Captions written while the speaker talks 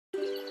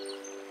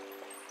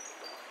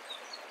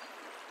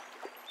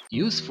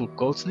Useful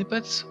code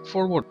snippets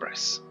for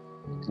WordPress.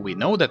 We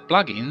know that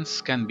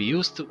plugins can be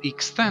used to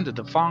extend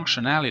the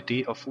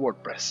functionality of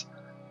WordPress.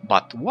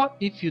 But what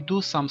if you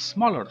do some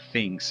smaller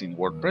things in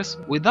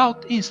WordPress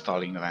without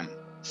installing them?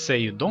 Say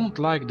you don't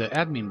like the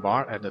admin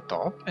bar at the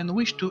top and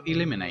wish to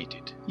eliminate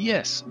it.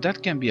 Yes,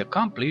 that can be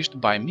accomplished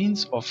by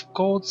means of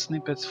code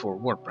snippets for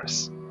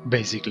WordPress.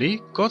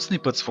 Basically, code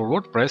snippets for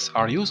WordPress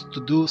are used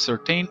to do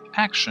certain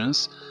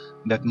actions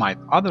that might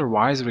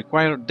otherwise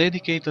require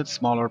dedicated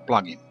smaller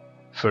plugin.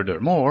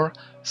 Furthermore,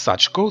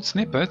 such code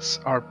snippets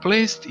are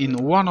placed in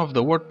one of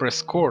the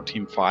WordPress core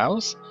theme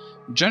files,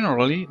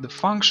 generally the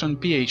function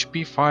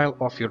PHP file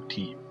of your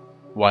theme.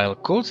 While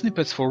code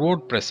snippets for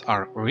WordPress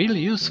are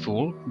really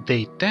useful,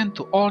 they tend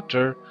to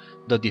alter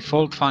the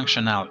default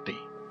functionality.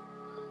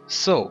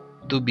 So,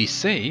 to be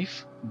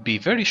safe, be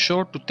very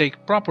sure to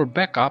take proper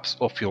backups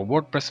of your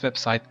WordPress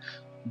website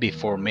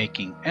before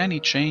making any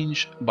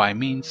change by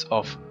means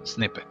of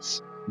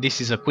snippets. This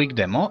is a quick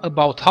demo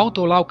about how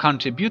to allow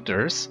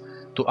contributors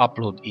to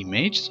upload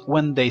images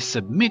when they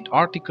submit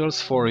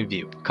articles for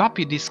review.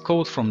 Copy this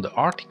code from the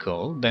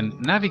article, then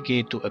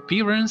navigate to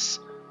Appearance,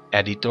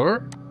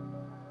 Editor,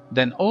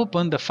 then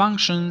open the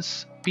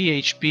functions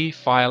PHP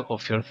file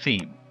of your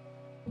theme.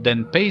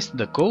 Then paste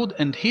the code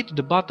and hit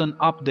the button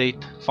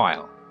Update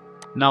File.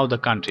 Now the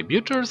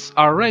contributors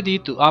are ready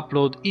to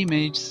upload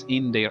images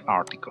in their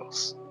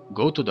articles.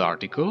 Go to the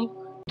article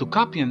to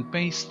copy and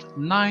paste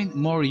 9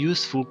 more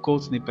useful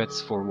code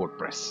snippets for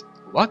WordPress.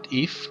 What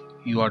if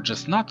you are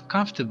just not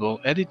comfortable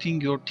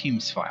editing your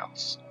theme's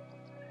files?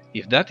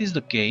 If that is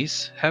the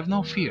case, have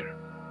no fear.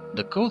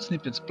 The Code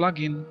Snippets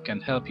plugin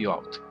can help you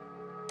out.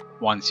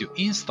 Once you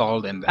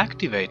installed and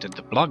activated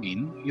the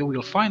plugin, you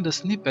will find the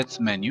Snippets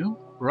menu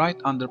right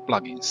under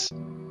Plugins.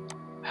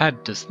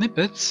 Head to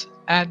Snippets,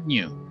 Add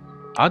New.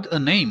 Add a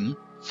name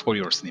for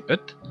your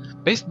snippet,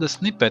 paste the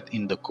snippet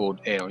in the code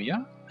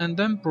area, and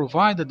then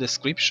provide a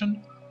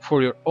description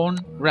for your own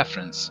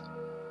reference.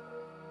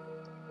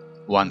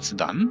 Once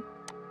done,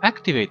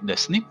 activate the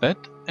snippet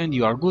and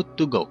you are good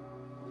to go.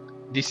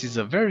 This is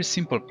a very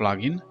simple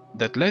plugin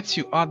that lets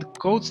you add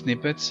code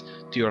snippets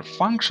to your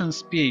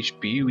functions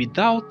PHP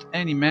without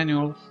any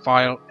manual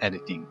file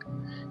editing.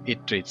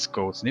 It treats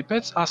code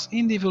snippets as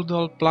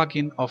individual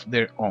plugins of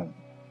their own.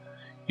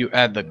 You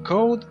add the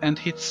code and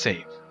hit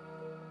save,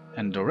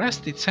 and the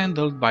rest is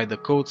handled by the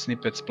Code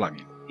Snippets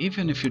plugin.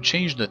 Even if you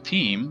change the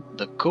theme,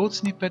 the code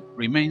snippet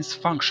remains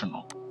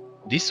functional.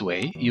 This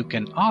way, you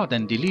can add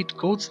and delete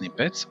code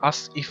snippets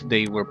as if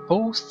they were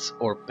posts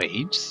or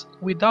pages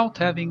without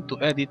having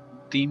to edit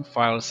theme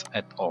files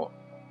at all.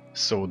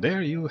 So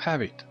there you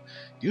have it,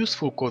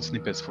 useful code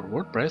snippets for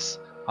WordPress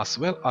as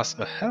well as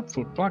a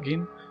helpful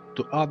plugin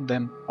to add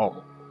them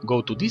all.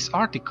 Go to this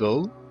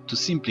article to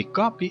simply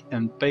copy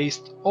and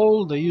paste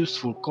all the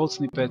useful code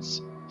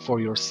snippets for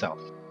yourself.